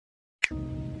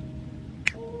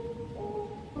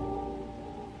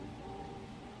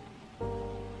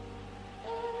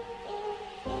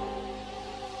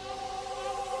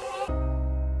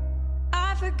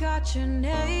forgot your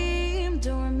name,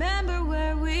 don't remember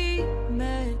where we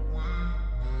met.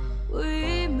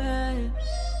 We met.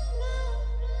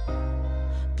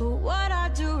 But what I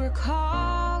do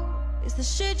recall is the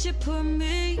shit you put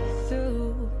me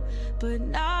through, but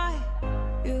not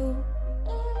you.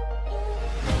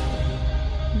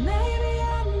 Maybe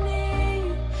I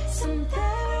need some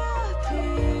therapy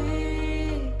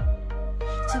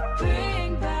to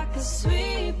bring back the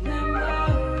sweet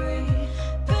memory.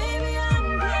 Baby,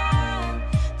 I'm glad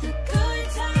the good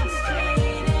times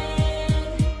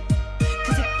faded,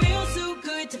 'cause it feels so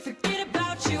good to forget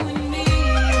about you and me.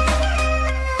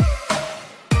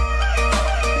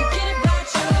 Forget about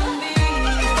you and me.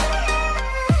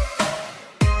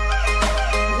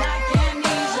 Like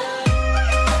amnesia.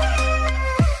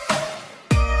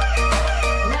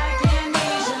 Like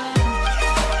amnesia.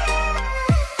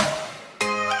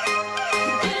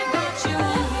 Forget about you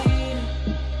and me.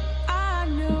 I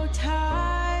know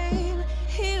time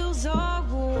heals our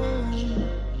wounds,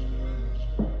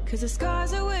 'cause the scars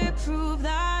that we prove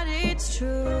that it's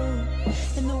true,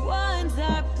 and the ones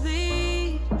that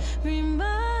bleed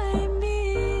remind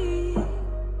me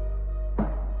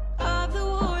of the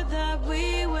war that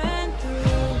we went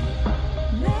through.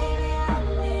 Maybe I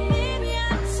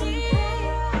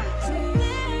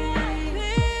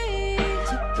need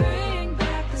to bring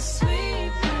back the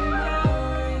sweet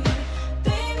memory.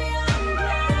 Baby, I'm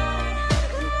glad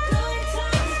the good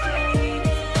times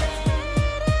faded,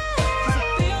 'cause it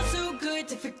feels so good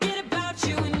to forget about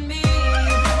you and me.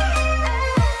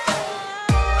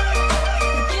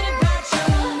 Forget about you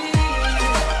and me.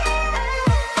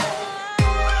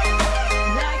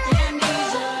 Like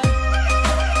amnesia.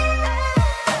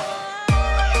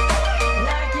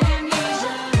 Like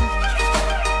amnesia.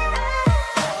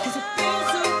 'Cause it feels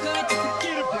so good to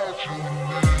forget about you and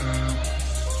me.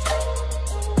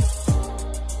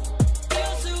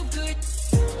 Feels so good.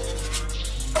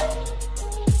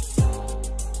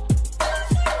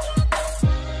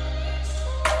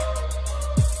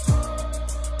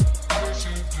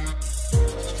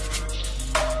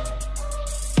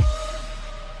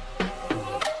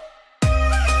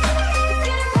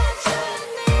 Forget about you and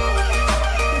me.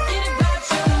 Forget about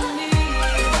you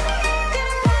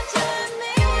and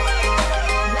me.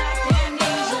 Like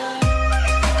amnesia.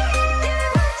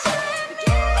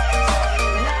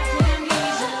 Like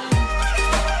amnesia.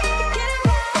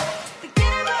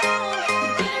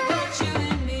 Forget about you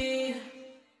and me.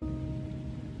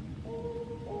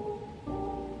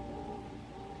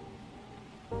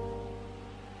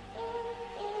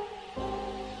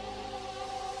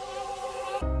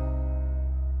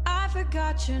 I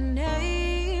forgot your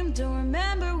name, don't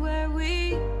remember where we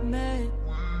met.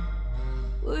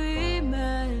 We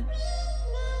met.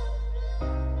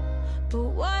 But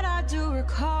what I do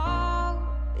recall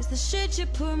is the shit you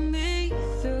put me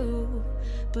through,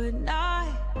 but not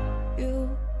you.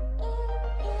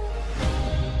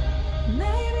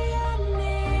 Maybe I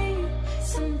need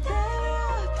some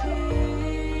therapy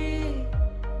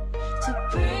to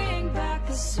bring back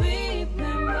the sweet